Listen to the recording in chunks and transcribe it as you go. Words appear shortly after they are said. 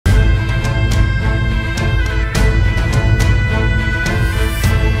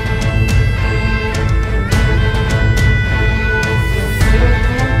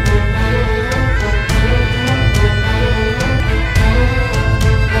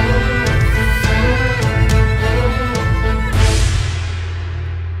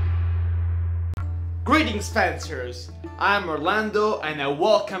fencers, I'm Orlando and I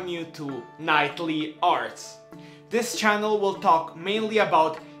welcome you to Knightly Arts. This channel will talk mainly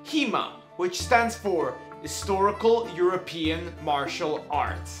about HEMA, which stands for Historical European Martial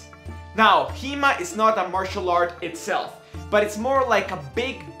Arts. Now, HEMA is not a martial art itself, but it's more like a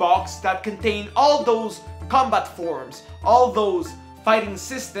big box that contains all those combat forms, all those fighting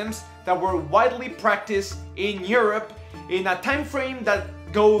systems that were widely practiced in Europe in a time frame that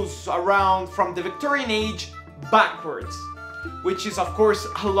goes around from the Victorian Age backwards, which is of course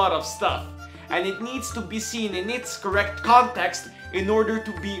a lot of stuff, and it needs to be seen in its correct context in order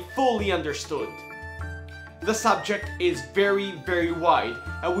to be fully understood. The subject is very wide,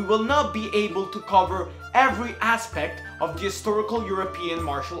 and we will not be able to cover every aspect of the historical European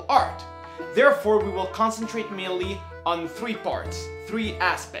martial art. Therefore, we will concentrate mainly on three parts, three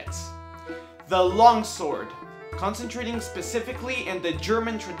aspects. The longsword, concentrating specifically in the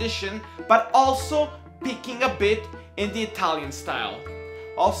German tradition, but also picking a bit in the Italian style.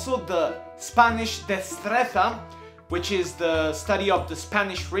 Also the Spanish destreza, which is the study of the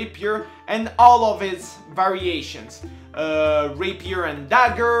Spanish rapier and all of its variations. Rapier and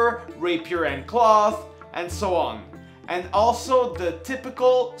dagger, rapier and cloth, and so on. And also the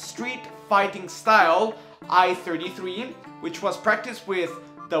typical street fighting style, I-33, which was practiced with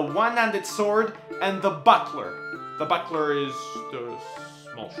the one-handed sword and the buckler. The buckler is the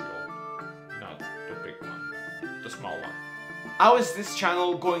small shield, not the big one, the small one. How is this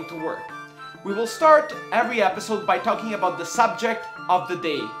channel going to work? We will start every episode by talking about the subject of the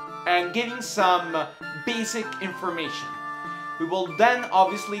day and giving some basic information. We will then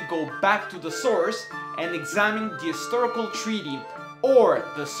obviously go back to the source and examine the historical treaty or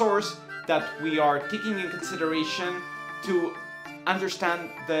the source that we are taking in consideration to understand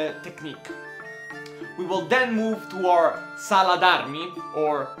the technique. We will then move to our sala d'armi,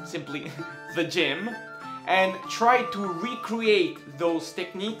 or simply the gym, and try to recreate those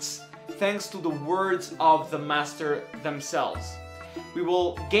techniques thanks to the words of the master themselves. We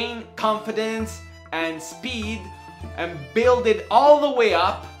will gain confidence and speed and build it all the way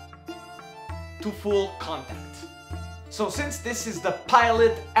up to full contact. So since this is the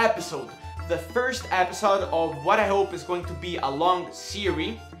pilot episode, the first episode of what I hope is going to be a long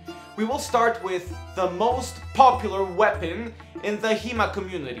series, we will start with the most popular weapon in the HEMA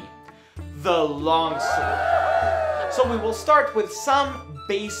community, the longsword. So we will start with some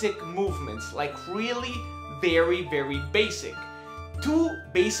basic movements, like really very basic. Two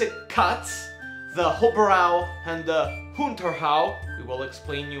basic cuts, the Hoberhau and the Unterhau, we will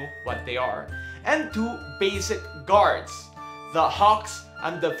explain you what they are, and two basic guards, the Hawks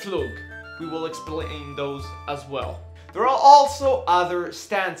and the Flug. We will explain those as well. There are also other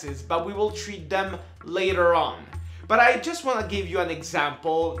stances, but we will treat them later on. But I just want to give you an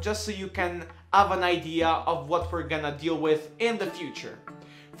example, just so you can have an idea of what we're gonna deal with in the future.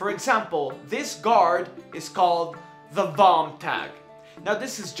 For example, this guard is called the Wammtag. Now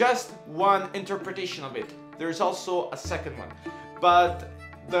this is just one interpretation of it. There's also a second one. But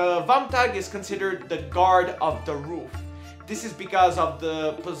the Wammtag is considered the guard of the roof. This is because of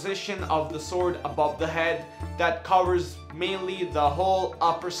the position of the sword above the head that covers mainly the whole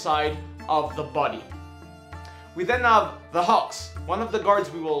upper side of the body. We then have the Hawks, one of the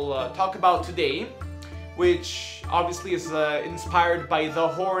guards we will talk about today, which obviously is inspired by the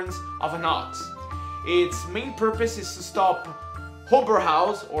horns of an ox. Its main purpose is to stop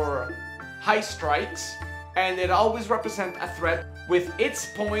Hoberhaus or high strikes, and it always represents a threat with its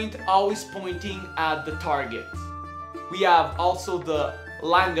point always pointing at the target. We have also the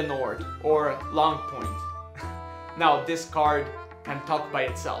Langenord or long point. Now this card can talk by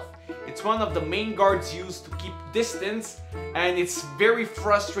itself. It's one of the main guards used to keep distance, and it's very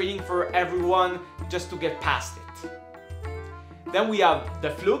frustrating for everyone just to get past it. Then we have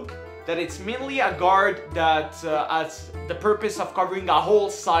the Flug, that it's mainly a guard that has the purpose of covering a whole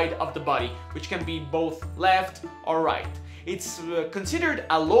side of the body, which can be both left or right. It's considered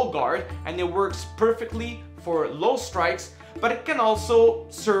a low guard and it works perfectly for low strikes, but it can also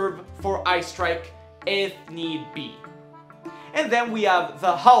serve for high strike if need be. And then we have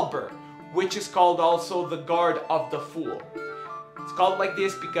the Halber, which is called also the guard of the fool. It's called like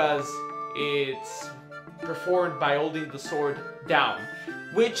this because it's performed by holding the sword down,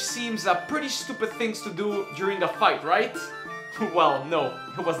 which seems a pretty stupid thing to do during a fight, right? Well, no,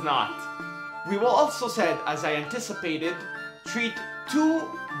 it was not. We will also said, as I anticipated, treat two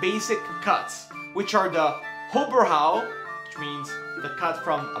basic cuts, which are the Hoberhau, which means the cut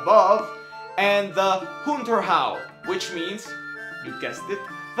from above, and the Unterhau, which means, you guessed it,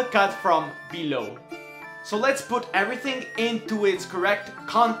 the cut from below. So let's put everything into its correct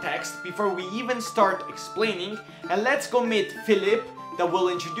context before we even start explaining, and let's go meet Philippe that will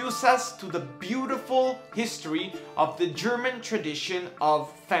introduce us to the beautiful history of the German tradition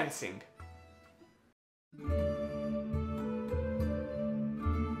of fencing.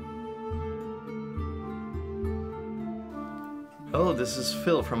 Hello, this is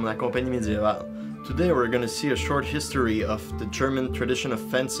Phil from La Compagnie Medievale. Today we're going to see a short history of the German tradition of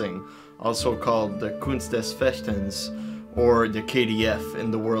fencing, also called the Kunst des Fechtens, or the KDF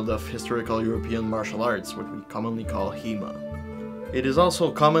in the world of historical European martial arts, what we commonly call HEMA. It is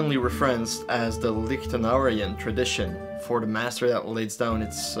also commonly referenced as the Lichtenauerian tradition, for the master that lays down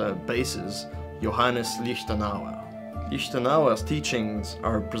its basis, Johannes Lichtenauer. Lichtenauer's teachings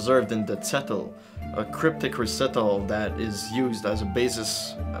are preserved in the Zettel, a cryptic recital that is used as a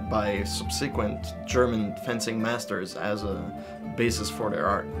basis by subsequent German fencing masters as a basis for their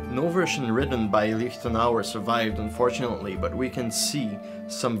art. No version written by Lichtenauer survived, unfortunately, but we can see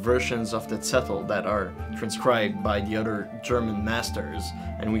some versions of the Zettel that are transcribed by the other German masters,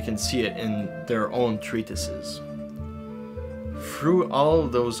 and we can see it in their own treatises. Through all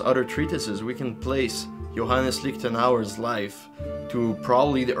those other treatises, we can place Johannes Lichtenauer's life to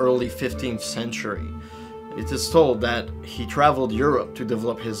probably the early 15th century. It is told that he traveled Europe to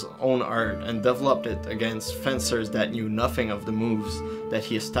develop his own art and developed it against fencers that knew nothing of the moves that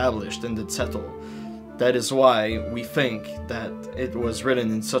he established in the Zettel. That is why we think that it was written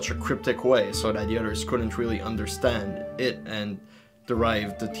in such a cryptic way so that the others couldn't really understand it and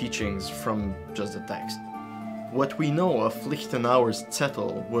derive the teachings from just the text. What we know of Lichtenauer's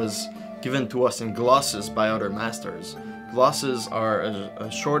Zettel was given to us in glosses by other masters. Glosses are a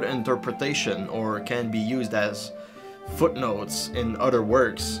short interpretation or can be used as footnotes in other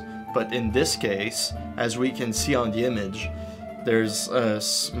works, but in this case, as we can see on the image, there's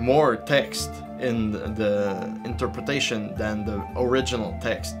more text in the interpretation than the original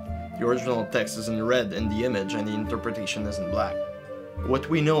text. The original text is in red in the image and the interpretation is in black. What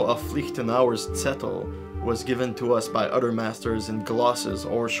we know of Lichtenauer's Zettel was given to us by other masters in glosses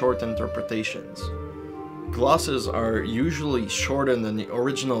or short interpretations. Glosses are usually shorter than the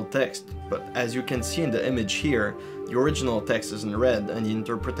original text, but as you can see in the image here, the original text is in red and the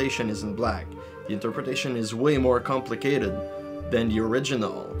interpretation is in black. The interpretation is way more complicated than the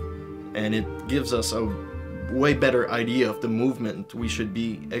original, and it gives us a way better idea of the movement we should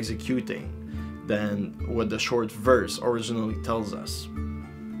be executing than what the short verse originally tells us.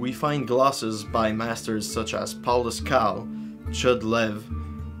 We find glosses by masters such as Paulus Kahl, Judd Lev,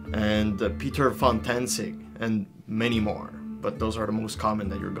 and Peter von Tanzig, and many more, but those are the most common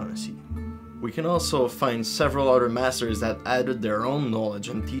that you're gonna see. We can also find several other masters that added their own knowledge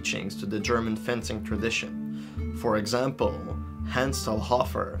and teachings to the German fencing tradition. For example, Hans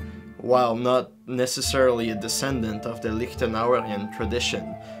Stahlhofer, while not necessarily a descendant of the Lichtenauerian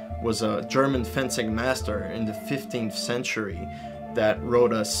tradition, was a German fencing master in the 15th century that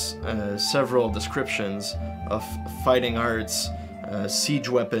wrote us several descriptions of fighting arts, siege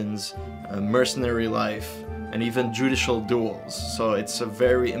weapons, mercenary life, and even judicial duels. So it's a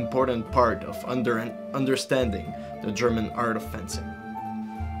very important part of understanding the German art of fencing.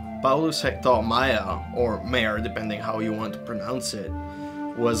 Paulus Hector Meyer, or Meyer depending how you want to pronounce it,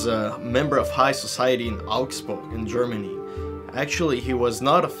 was a member of high society in Augsburg in Germany. Actually, he was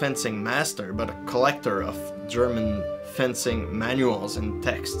not a fencing master, but a collector of German fencing manuals and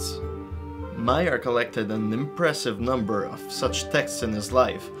texts. Meyer collected an impressive number of such texts in his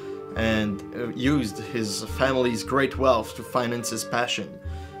life and used his family's great wealth to finance his passion,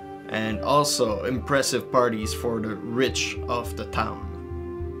 and also impressive parties for the rich of the town.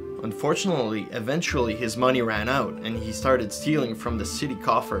 Unfortunately, eventually his money ran out and he started stealing from the city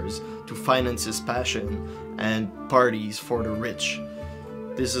coffers to finance his passion and parties for the rich.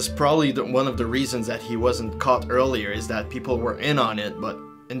 This is probably one of the reasons that he wasn't caught earlier, is that people were in on it but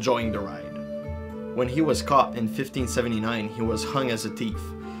enjoying the ride. When he was caught in 1579, he was hung as a thief.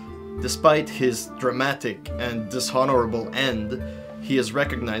 Despite his dramatic and dishonorable end, he is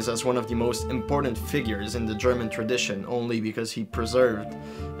recognized as one of the most important figures in the German tradition only because he preserved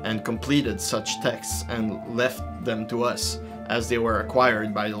and completed such texts and left them to us as they were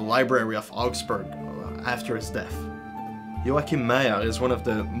acquired by the Library of Augsburg after his death. Joachim Meyer is one of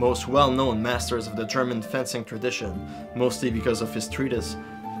the most well-known masters of the German fencing tradition, mostly because of his treatise,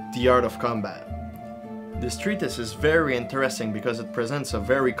 The Art of Combat. This treatise is very interesting because it presents a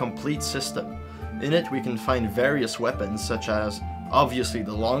very complete system. In it we can find various weapons such as, obviously,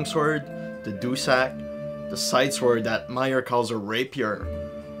 the longsword, the dussac, the sidesword that Meyer calls a rapier,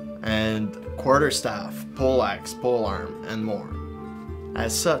 and quarterstaff, poleaxe, polearm, and more.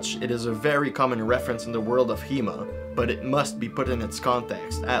 As such, it is a very common reference in the world of HEMA, but it must be put in its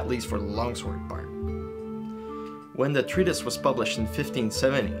context, at least for the longsword part. When the treatise was published in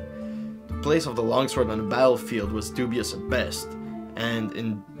 1570, the place of the longsword on the battlefield was dubious at best, and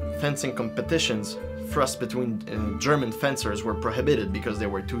in fencing competitions, thrusts between German fencers were prohibited because they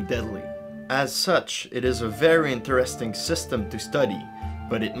were too deadly. As such, it is a very interesting system to study,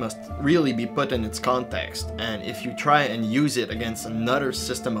 but it must really be put in its context, and if you try and use it against another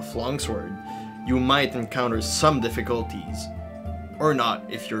system of longsword, you might encounter some difficulties. Or not,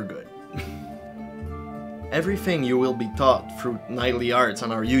 if you're good. Everything you will be taught through Knightly Arts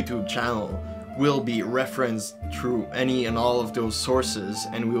on our YouTube channel will be referenced through any and all of those sources,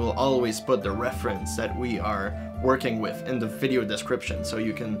 and we will always put the reference that we are working with in the video description so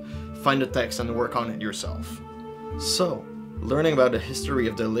you can find the text and work on it yourself. So, learning about the history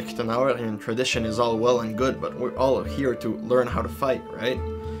of the Lichtenauerian tradition is all well and good, but we're all here to learn how to fight, right?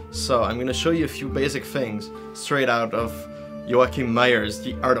 So I'm going to show you a few basic things straight out of Joachim Meyer's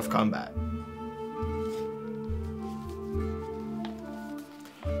The Art of Combat.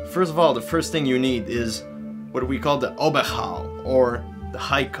 First of all, the first thing you need is what we call the Oberhal, or the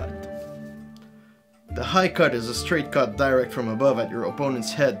high cut. The high cut is a straight cut direct from above at your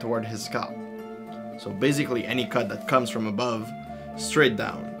opponent's head toward his scalp. So basically any cut that comes from above, straight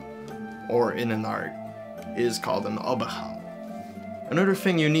down, or in an arc, is called an Oberhal. Another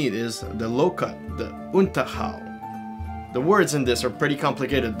thing you need is the low cut, the Unterhal. The words in this are pretty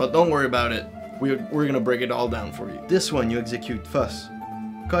complicated, but don't worry about it. We're gonna break it all down for you. This one you execute thus.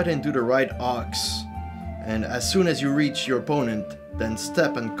 Cut into the right ox, and as soon as you reach your opponent, then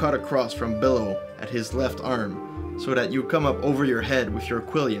step and cut across from below at his left arm, so that you come up over your head with your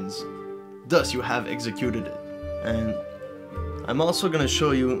quillions. Thus you have executed it. And I'm also gonna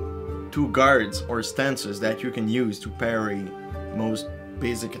show you two guards or stances that you can use to parry most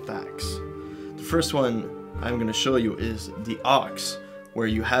basic attacks. The first one I'm gonna show you is the ox, where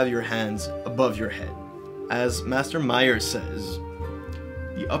you have your hands above your head. As Master Meyer says,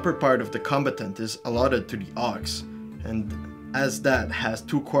 the upper part of the combatant is allotted to the ox, and as that has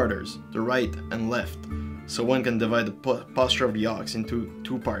two quarters, the right and left, so one can divide the posture of the ox into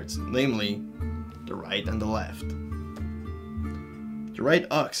two parts, namely the right and the left. The right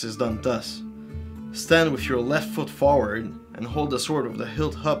ox is done thus. Stand with your left foot forward and hold the sword with the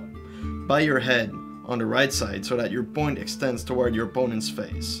hilt up by your head on the right side so that your point extends toward your opponent's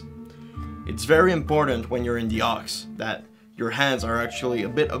face. It's very important when you're in the ox that your hands are actually a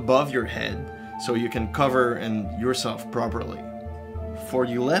bit above your head so you can cover yourself properly. For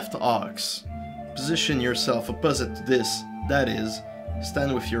the left ox, position yourself opposite to this, that is,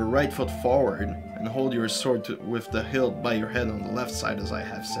 stand with your right foot forward and hold your sword with the hilt by your head on the left side, as I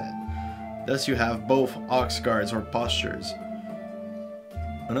have said. Thus you have both ox guards or postures.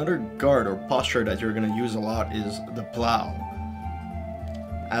 Another guard or posture that you're going to use a lot is the plow.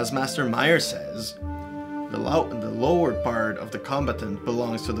 As Master Meyer says, the lower part of the combatant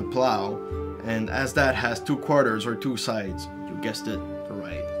belongs to the plow, and as that has two quarters or two sides, you guessed it, the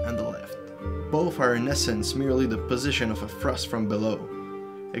right and the left. Both are in essence merely the position of a thrust from below.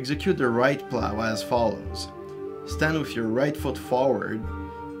 Execute the right plow as follows. Stand with your right foot forward,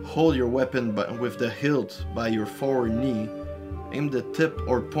 hold your weapon with the hilt by your forward knee, aim the tip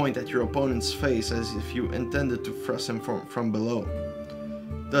or point at your opponent's face as if you intended to thrust him from below.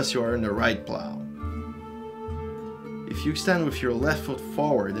 Thus you are in the right plow. If you stand with your left foot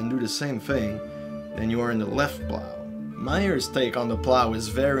forward and do the same thing, then you are in the left plow. Meyer's take on the plow is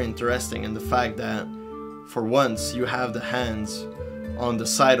very interesting in the fact that, for once, you have the hands on the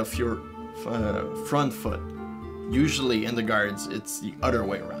side of your front foot. Usually in the guards, it's the other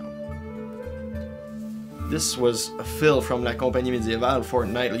way around. This was a fill from La Compagnie Medievale for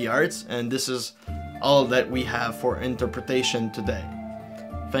Knightly Arts, and this is all that we have for interpretation today.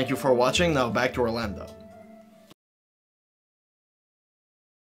 Thank you for watching, now back to Orlando.